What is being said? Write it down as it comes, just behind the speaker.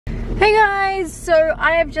Hey guys, so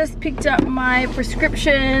I have just picked up my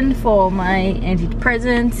prescription for my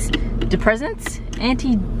antidepressants,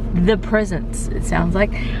 it sounds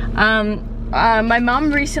like. My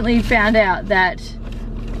mum recently found out that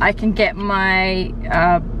I can get my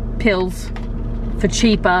pills for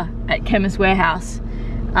cheaper at Chemist Warehouse.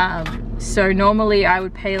 So normally I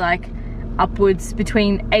would pay like upwards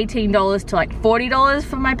between $18 to like $40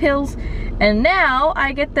 for my pills, and now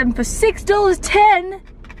I get them for $6.10.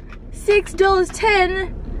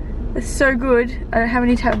 $6.10. That's so good. I don't know how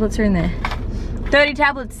many tablets are in there. 30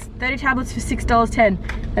 tablets for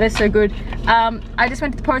 $6.10. That is so good. I just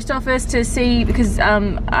went to the post office to see, because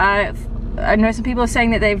I know some people are saying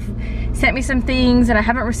that they've sent me some things and I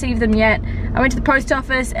haven't received them yet. I went to the post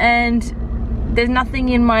office and there's nothing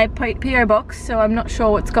in my PO box, so I'm not sure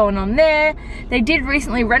what's going on there. They did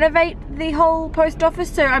recently renovate the whole post office,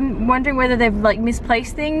 so I'm wondering whether they've like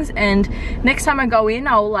misplaced things, and next time I go in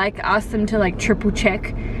I'll like ask them to like triple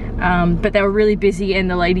check. But they were really busy and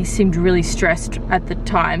the lady seemed really stressed at the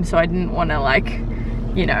time, so I didn't want to like,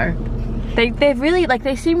 you know, they're really like,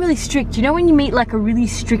 they seem really strict. You know when you meet like a really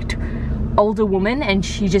strict older woman and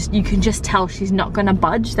you can just tell she's not gonna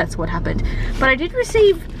budge? That's what happened. But I did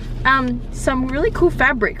receive some really cool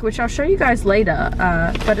fabric, which I'll show you guys later,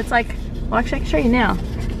 but it's like, well, actually I can show you now.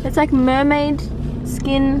 It's like mermaid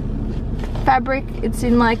skin fabric. It's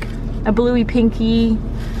in like a bluey pinky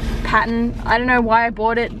pattern. I don't know why I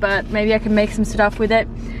bought it, but maybe I can make some stuff with it.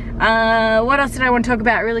 What else did I want to talk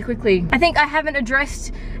about really quickly? I think I haven't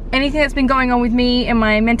addressed anything that's been going on with me and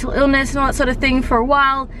my mental illness and all that sort of thing for a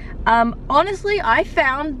while. Honestly, I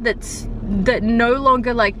found that no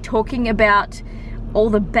longer like talking about all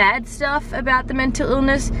the bad stuff about the mental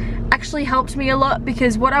illness actually helped me a lot,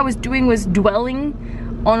 because what I was doing was dwelling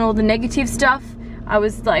on all the negative stuff. I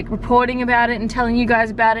was like reporting about it and telling you guys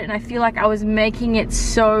about it, and I feel like I was making it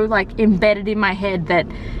so like embedded in my head that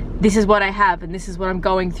this is what I have and this is what I'm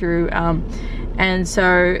going through. And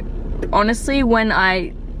so honestly, when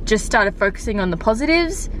I just started focusing on the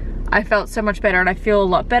positives, I felt so much better and I feel a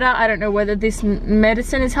lot better. I don't know whether this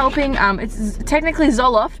medicine is helping. It's technically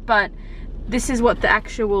Zoloft, but this is what the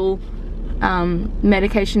actual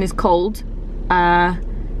medication is called. I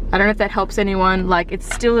don't know if that helps anyone. Like,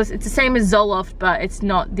 it's the same as Zoloft, but it's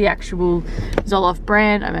not the actual Zoloft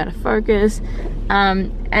brand. I'm out of focus.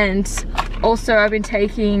 And also I've been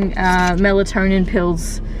taking melatonin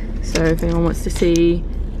pills. So if anyone wants to see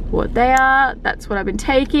what they are, that's what I've been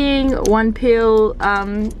taking. One pill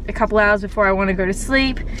a couple hours before I want to go to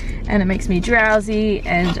sleep, and it makes me drowsy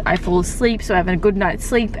and I fall asleep, so I have a good night's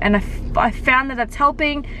sleep, and I found that that's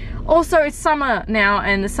helping. Also, it's summer now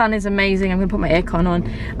and the sun is amazing. I'm gonna put my aircon on,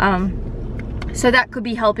 so that could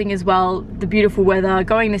be helping as well. The beautiful weather,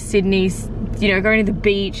 going to Sydney, you know, going to the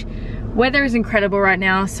beach. Weather is incredible right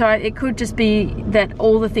now, so it could just be that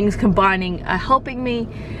all the things combining are helping me.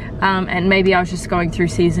 And maybe I was just going through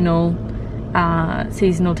seasonal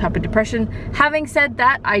type of depression. Having said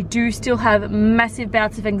that, I do still have massive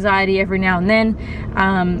bouts of anxiety every now and then.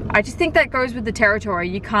 I just think that goes with the territory.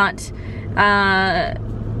 You can't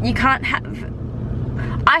have,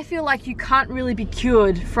 I feel like you can't really be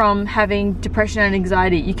cured from having depression and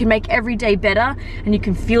anxiety. You can make every day better and you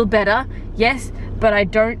can feel better, yes, but I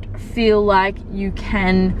don't feel like you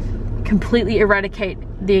can completely eradicate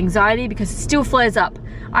the anxiety, because it still flares up.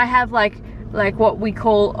 I have like what we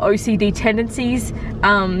call OCD tendencies,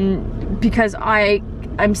 because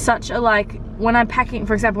I'm such a like, when I'm packing,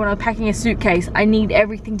 for example, when I'm packing a suitcase, I need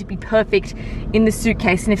everything to be perfect in the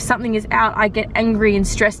suitcase, and if something is out, I get angry and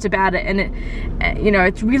stressed about it, and it, you know,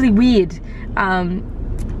 it's really weird. I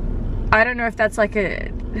don't know if that's like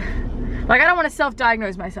I don't want to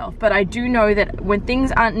self-diagnose myself, but I do know that when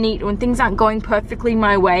things aren't neat, when things aren't going perfectly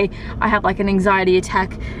my way, I have like an anxiety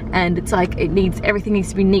attack, and it's like everything needs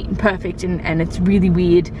to be neat and perfect, and it's really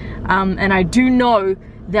weird. And I do know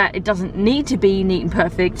that it doesn't need to be neat and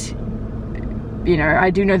perfect. You know, I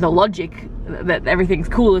do know the logic that everything's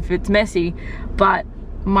cool if it's messy, but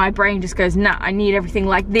my brain just goes, nah, I need everything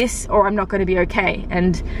like this or I'm not going to be okay.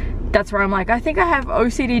 And that's where I'm like, I think I have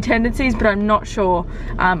OCD tendencies, but I'm not sure.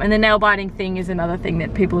 And the nail biting thing is another thing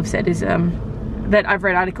that people have said is that I've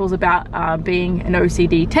read articles about being an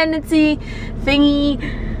OCD tendency thingy.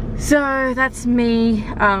 So that's me.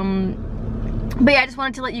 But yeah, I just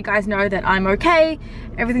wanted to let you guys know that I'm okay.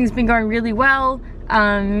 Everything's been going really well.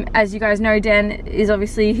 As you guys know, Dan is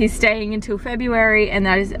obviously, he's staying until February, and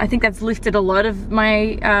that is, I think that's lifted a lot of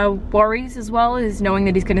my worries as well, is knowing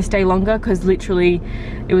that he's going to stay longer, because literally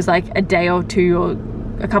it was like a day or two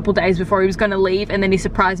or a couple days before he was going to leave, and then he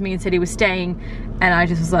surprised me and said he was staying, and I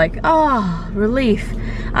just was like, oh, relief.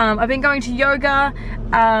 I've been going to yoga,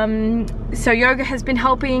 so yoga has been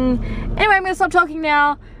helping. Anyway, I'm gonna stop talking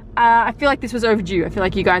now. I feel like this was overdue. I feel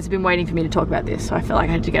like you guys have been waiting for me to talk about this, so I feel like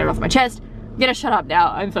I had to get it off my chest. I'm gonna shut up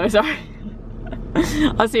now, I'm so sorry.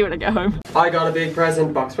 I'll see you when I get home. I got a big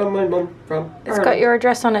present box from my mum from It's got your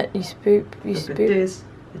address on it, you spoop, you Look spoop. at this.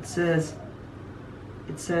 It says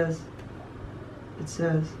it says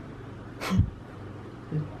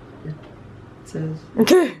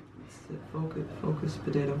focus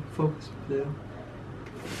potato.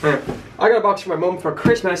 Right. I got a box from my mum for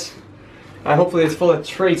Christmas. Hopefully it's full of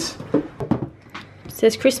treats. It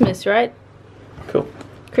says Christmas, right? Cool.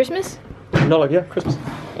 Christmas? No, like, yeah, Christmas.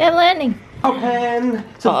 Yeah, landing. Open!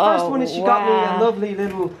 So the first one is she got me a lovely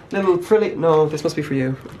little frilly. No, this must be for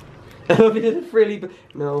you. A lovely little frilly, but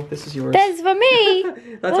no, this is yours. That's for me.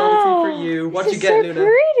 That's obviously for you. What'd you get, Luna? So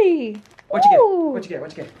pretty. What'd you get? What'd you get?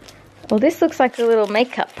 What'd you get? Well, this looks like a little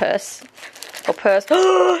makeup purse. Or purse.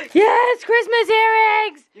 Yes, Christmas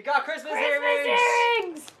earrings! You got Christmas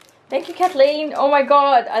earrings! Thank you, Kathleen. Oh my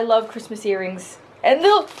god, I love Christmas earrings. And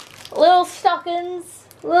little stockings.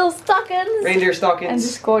 Little stockings. Reindeer stockings. And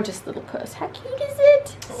this gorgeous little purse. How cute is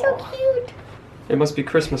it? So cute. It must be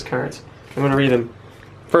Christmas cards. I'm gonna read them.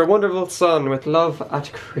 For a wonderful son with love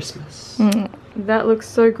at Christmas. That looks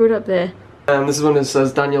so good up there. And this one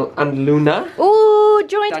says Daniel and Louna. Ooh,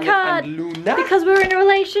 joint Daniel card. and Louna. Because we're in a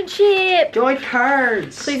relationship. Joint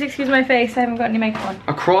cards. Please excuse my face, I haven't got any makeup on.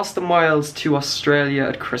 Across the miles to Australia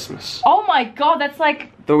at Christmas. Oh my god, that's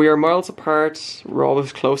like... Though we are miles apart, we're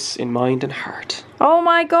always close in mind and heart. Oh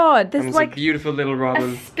my god, this And is it's like a beautiful little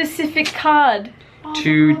Robin. a specific card. Oh,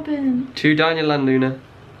 To Daniel and Luna.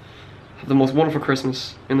 Have the most wonderful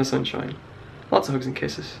Christmas in the sunshine. Lots of hugs and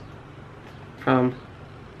kisses. From...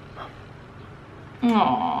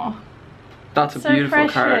 Aww. That's a So beautiful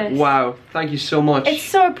card. precious. Wow, thank you so much. It's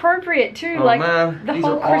so appropriate too, Oh, like man, the these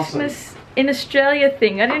whole are awesome. Christmas in Australia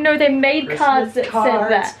thing. I didn't know they made cards that said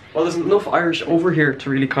that. Well, there's enough Irish over here to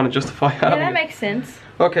really kind of justify Yeah, having that it. makes sense.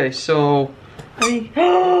 Okay, so...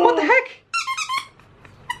 What the heck?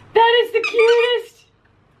 That is the cutest!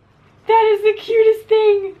 That is the cutest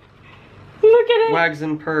thing! Look at it! Wags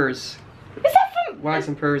and Purrs. Is that from... Wags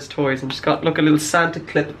and Purrs toys, and just got, look, a little Santa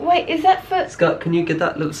clip. Wait, is that for... Scott, can you get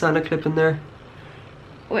that little Santa clip in there?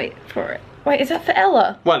 Wait for it. Wait, is that for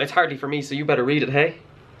Ella? Well, it's hardly for me, so you better read it, hey?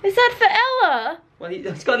 Is that for Ella? Well,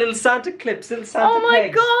 it's got little Santa clips, little Santa Oh my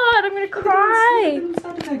pegs. god, I'm gonna cry! Little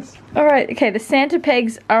Santa pegs. Alright, okay, the Santa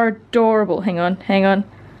pegs are adorable. Hang on, hang on.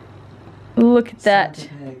 Look at that.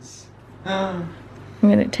 Santa pegs. I'm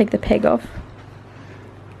gonna take the peg off.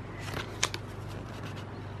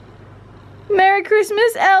 Merry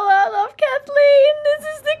Christmas, Ella. I love Kathleen. This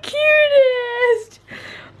is the cutest.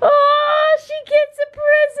 Oh, she gets a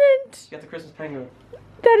present. Get the Christmas penguin.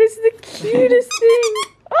 That is the cutest thing.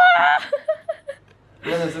 Ah!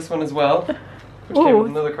 And then there's this one as well. Which Ooh. came with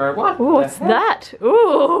another card. What? Ooh, what's the heck? that?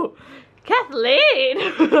 Ooh,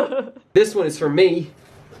 Kathleen. This one is for me.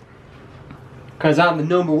 Because I'm the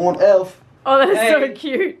 #1 elf. Oh, that's so Hey.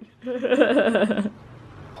 cute.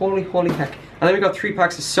 Holy heck. And then we got 3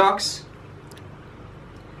 packs of socks.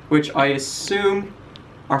 Which I assume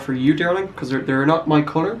are for you, darling. Because they're not my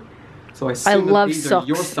colour. So I assume that love these socks. are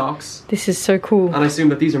your socks. This is so cool. And I assume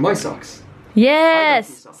that these are my socks. Yes,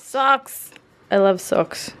 some socks. socks. I love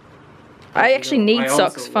socks. I actually need I also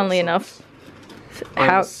socks, love funnily socks. enough. I'm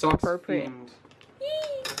How a socks appropriate. fiend.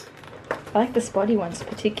 I like the spotty ones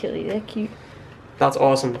particularly, they're cute. That's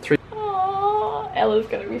awesome. 3. Aww, Ella's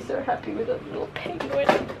gonna be so happy with a little penguin.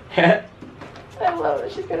 I love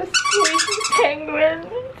it, she's gonna squeeze the penguin.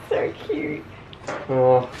 It's so cute.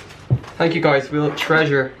 Oh, thank you guys. We'll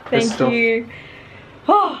treasure this Thank stuff. you.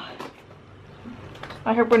 Oh,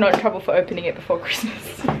 I hope we're not in trouble for opening it before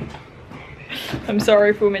Christmas. I'm sorry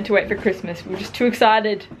if we were meant to wait for Christmas. We were just too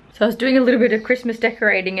excited. So I was doing a little bit of Christmas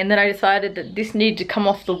decorating, and then I decided that this needed to come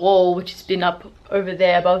off the wall, which has been up over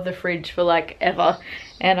there above the fridge for like ever.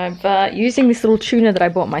 And I'm using this little tuna that I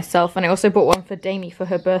bought myself, and I also bought one for Damie for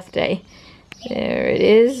her birthday. There it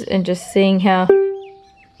is, and just seeing how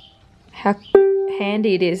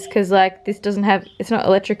handy it is, because like this doesn't have, it's not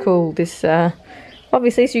electrical. This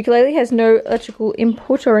obviously this ukulele has no electrical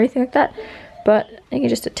input or anything like that, but you can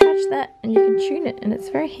just attach that and you can tune it, and it's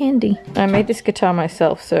very handy. I made this guitar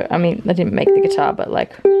myself, so I mean I didn't make the guitar, but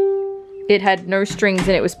like it had no strings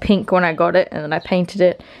and it was pink when I got it, and then I painted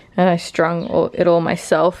it and I strung it all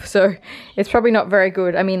myself, so it's probably not very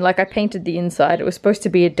good. I mean, like, I painted the inside. It was supposed to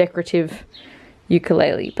be a decorative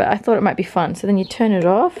ukulele, but I thought it might be fun. So then you turn it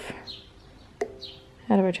off.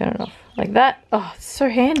 How do I turn it off? Like that? Oh, it's so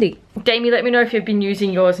handy. Damie, let me know if you've been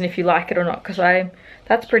using yours and if you like it or not, because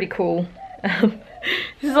that's pretty cool.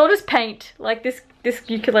 This is all just paint. Like this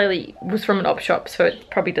ukulele was from an op shop, so it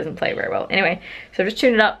probably doesn't play very well. Anyway, so I've just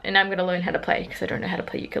tuned it up and I'm gonna learn how to play because I don't know how to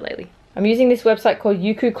play ukulele. I'm using this website called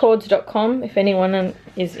ukuchords.com if anyone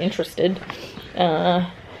is interested.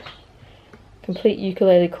 Complete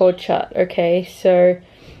ukulele chord chart. Okay, so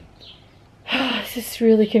this is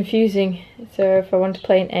really confusing. So if I want to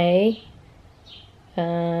play an A,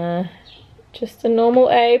 just a normal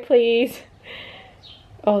A, please.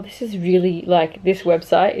 Oh, this is really, like, this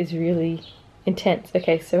website is really intense.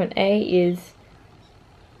 Okay, so an A is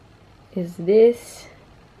this.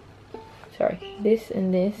 Sorry, this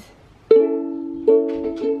and this.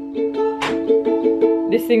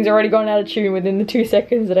 This thing's already gone out of tune within the 2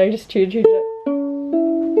 seconds that I just tuned it.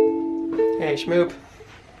 Hey, Schmoop.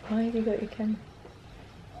 Why have you got your camera?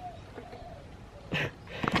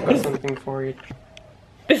 I've got something for you.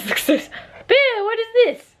 This looks so... Bill, what is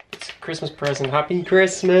this? It's a Christmas present. Happy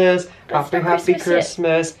Christmas! Happy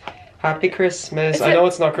Christmas! Happy Christmas! I know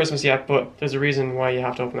it's not Christmas yet, but there's a reason why you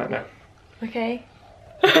have to open that now. Okay.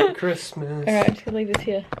 Happy Christmas! Alright, I'm just gonna leave this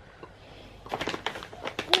here.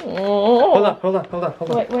 Oh. Hold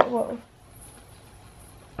on. Wait, what?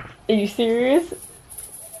 Are you serious?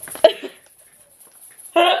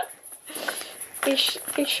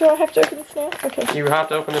 Are you sure I have to open this now? Okay. You have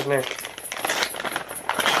to open this now.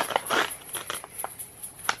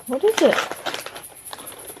 What is it?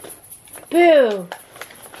 Boo!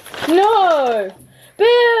 No!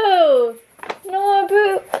 Boo! No,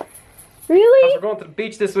 Boo! Really? We're going to the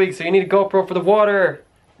beach this week, so you need a GoPro for the water.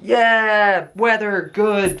 Yeah! Weather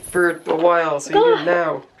good for a while, so you need it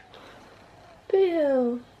now.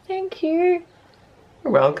 Boo! Thank you.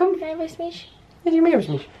 You're welcome. Can I have a smish? What do you mean,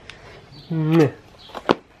 Smish?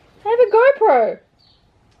 I have a GoPro.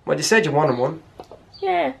 Well, you said you wanted one.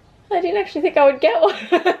 Yeah. I didn't actually think I would get one.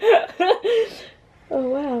 Oh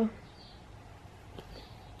wow.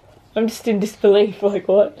 I'm just in disbelief, like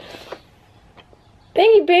what?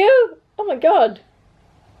 Thank you, Bill! Oh my god.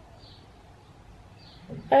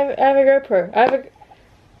 I have a GoPro.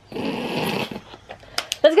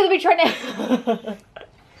 Let's go to the beach right now!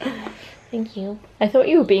 Thank you. I thought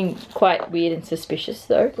you were being quite weird and suspicious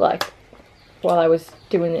though, like while I was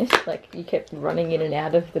doing this, like you kept running in and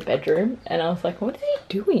out of the bedroom and I was like, what is he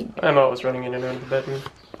doing? I'm always running in and out of the bedroom.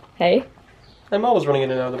 Hey? I'm always running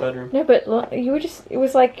in and out of the bedroom. No, but you were just, it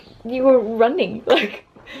was like you were running, like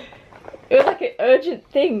it was like an urgent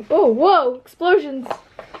thing. Oh, whoa, explosions.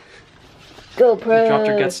 GoPro. You dropped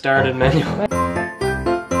your get started menu.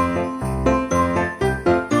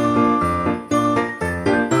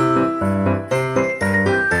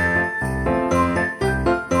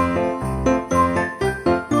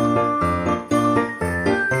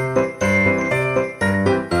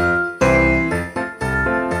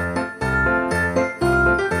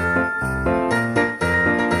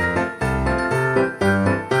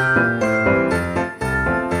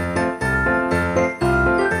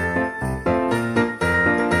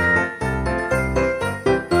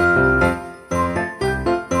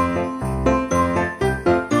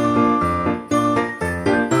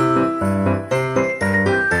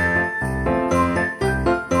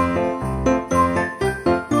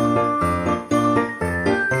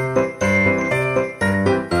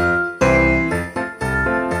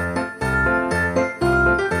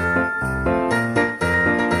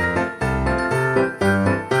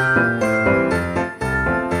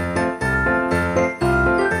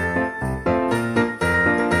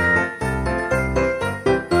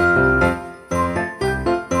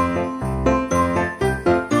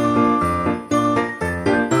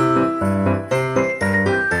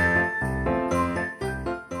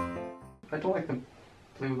 I don't like the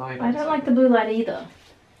blue light. I don't like the blue light either,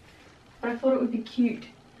 but I thought it would be cute.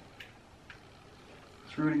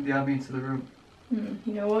 It's ruining the ambience of the room.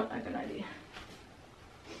 You know what? I have an idea.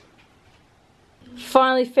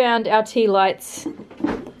 Finally found our tea lights.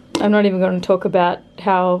 I'm not even going to talk about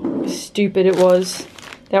how stupid it was.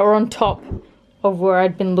 They were on top of where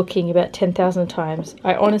I'd been looking about 10,000 times.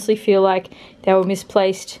 I honestly feel like they were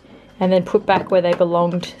misplaced and then put back where they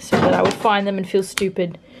belonged so that I would find them and feel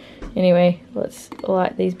stupid. Anyway, let's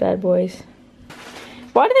light these bad boys.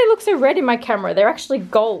 Why do they look so red in my camera? They're actually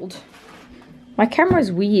gold. My camera's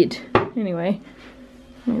weird. Anyway,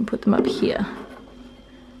 let me put them up here.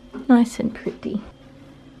 Nice and pretty.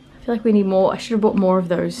 I feel like we need more. I should have bought more of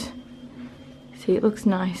those. See, it looks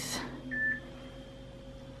nice.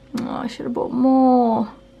 Oh, I should have bought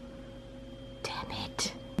more. Damn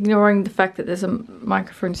it. Ignoring the fact that there's a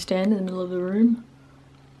microphone stand in the middle of the room.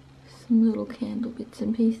 some little candle bits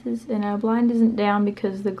and pieces, and our blind isn't down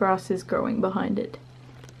because the grass is growing behind it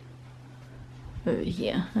over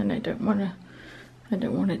here, and I don't want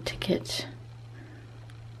it to get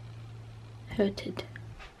hurted.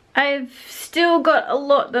 I've still got a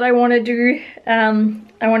lot that I want to do.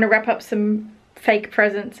 I want to wrap up some fake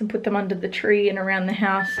presents and put them under the tree and around the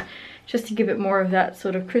house, just to give it more of that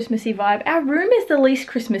sort of Christmassy vibe. Our room is the least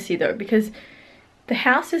Christmassy though, because the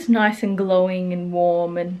house is nice and glowing and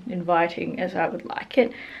warm and inviting as I would like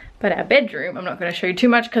it. But our bedroom, I'm not going to show you too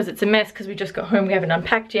much because it's a mess, because we just got home, we haven't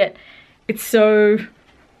unpacked yet. It's so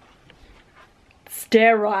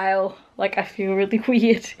sterile, like I feel really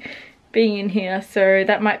weird being in here. So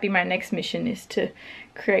that might be my next mission, is to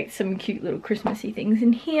create some cute little Christmassy things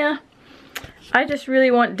in here. I just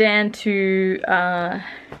really want Dan to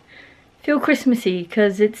feel Christmassy,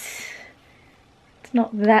 because it's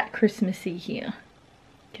not that Christmassy here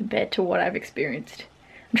compared to what I've experienced.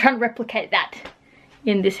 I'm trying to replicate that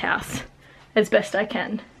in this house as best I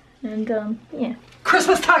can. And yeah.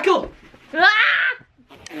 Christmas tackle! Ah!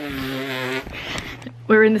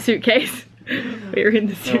 We're in the suitcase. We're in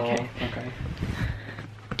the suitcase. Oh, okay.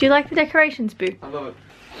 Do you like the decorations, Boo? I love it.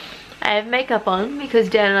 I have makeup on because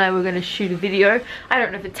Dan and I were going to shoot a video. I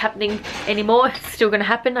don't know if it's happening anymore. It's still going to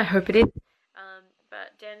happen. I hope it is.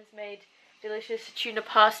 But Dan's made delicious tuna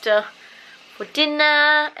pasta for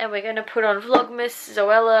dinner, and we're going to put on vlogmas,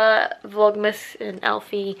 Zoella, vlogmas, and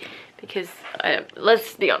Alfie, because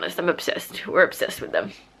let's be honest, I'm obsessed. We're obsessed with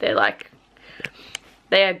them. They're like,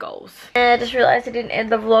 they are goals. And I just realized I didn't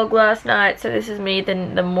end the vlog last night, so this is me the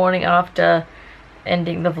morning after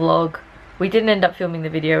ending the vlog. We didn't end up filming the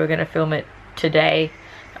video. We're going to film it today.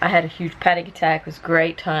 I had a huge panic attack. It was a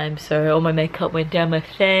great time, so all my makeup went down my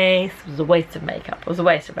face. It was a waste of makeup. It was a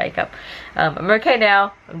waste of makeup. I'm okay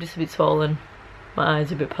now. I'm just a bit swollen. My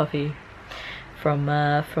eyes are a bit puffy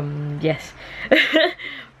from yes.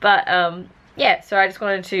 But yeah, so I just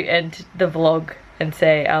wanted to end the vlog and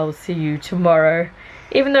say I'll see you tomorrow,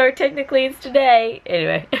 even though technically it's today.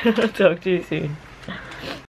 Anyway, I'll talk to you soon.